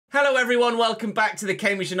Hello everyone, welcome back to the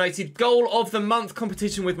Cambridge United Goal of the Month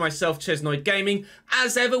competition with myself, ChesnoidGaming.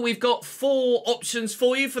 As ever, we've got 4 options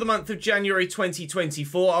for you for the month of January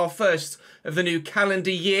 2024, our first of the new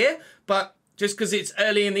calendar year. But just because it's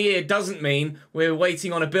early in the year doesn't mean we're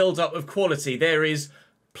waiting on a build-up of quality. There is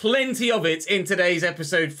plenty of it in today's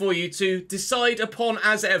episode for you to decide upon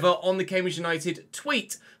as ever on the Cambridge United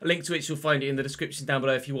tweet. A link to which you'll find it in the description down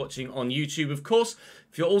below if you're watching on YouTube, of course.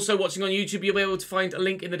 If you're also watching on YouTube, you'll be able to find a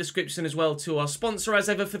link in the description as well to our sponsor as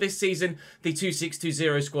ever for this season, the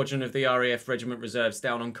 2620 Squadron of the RAF Regiment Reserves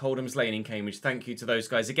down on Coldham's Lane in Cambridge. Thank you to those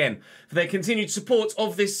guys again for their continued support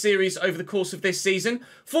of this series over the course of this season.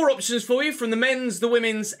 4 options for you from the men's, the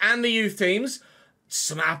women's and the youth teams.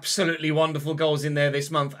 Some absolutely wonderful goals in there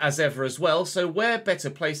this month as ever as well. So where better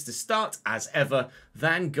place to start as ever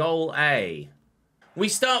than Goal A? We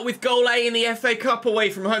start with Goal A in the FA Cup away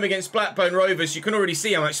from home against Blackburn Rovers. You can already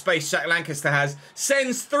see how much space Jack Lancaster has.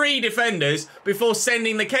 Sends 3 defenders before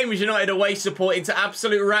sending the Cambridge United away support into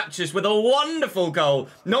absolute raptures with a wonderful goal.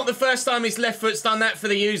 Not the first time his left foot's done that for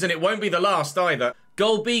the U's, and it won't be the last either.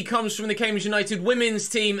 Goal B comes from the Cambridge United women's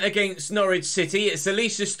team against Norwich City. It's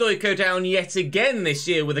Alicia Stoico down yet again this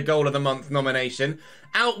year with a Goal of the Month nomination.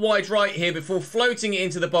 Out wide right here before floating it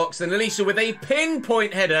into the box, and Alicia with a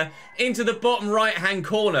pinpoint header into the bottom right hand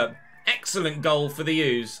corner. Excellent goal for the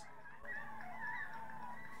U's.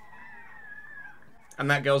 And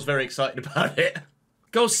that girl's very excited about it.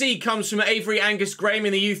 Goal C comes from Avery Angus Graham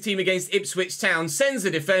in the youth team against Ipswich Town. Sends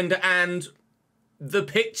the defender and the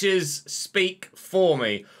pictures speak for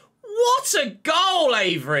me. What a goal,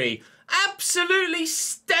 Avery! Absolutely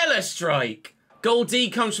stellar strike. Goal D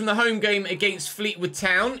comes from the home game against Fleetwood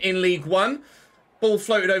Town in League One. Ball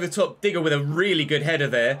floated over top, Digger with a really good header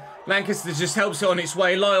there. Lancaster just helps it on its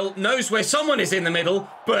way. Lyle knows where someone is in the middle,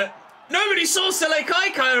 but nobody saw Sele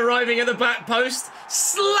Kaikai arriving at the back post.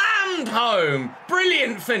 Slammed home.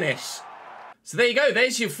 Brilliant finish. So there you go,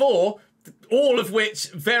 there's your 4. All of which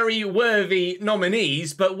very worthy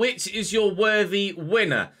nominees, but which is your worthy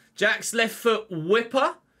winner? Jack's left foot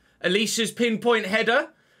whipper, Alicia's pinpoint header,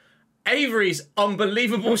 Avery's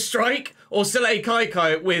unbelievable strike, or Sele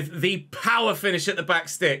Kaikai with the power finish at the back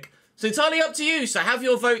stick. So entirely up to you. So have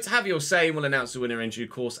your vote, have your say, and we'll announce the winner in due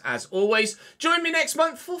course as always. Join me next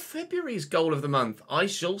month for February's Goal of the Month. I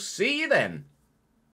shall see you then.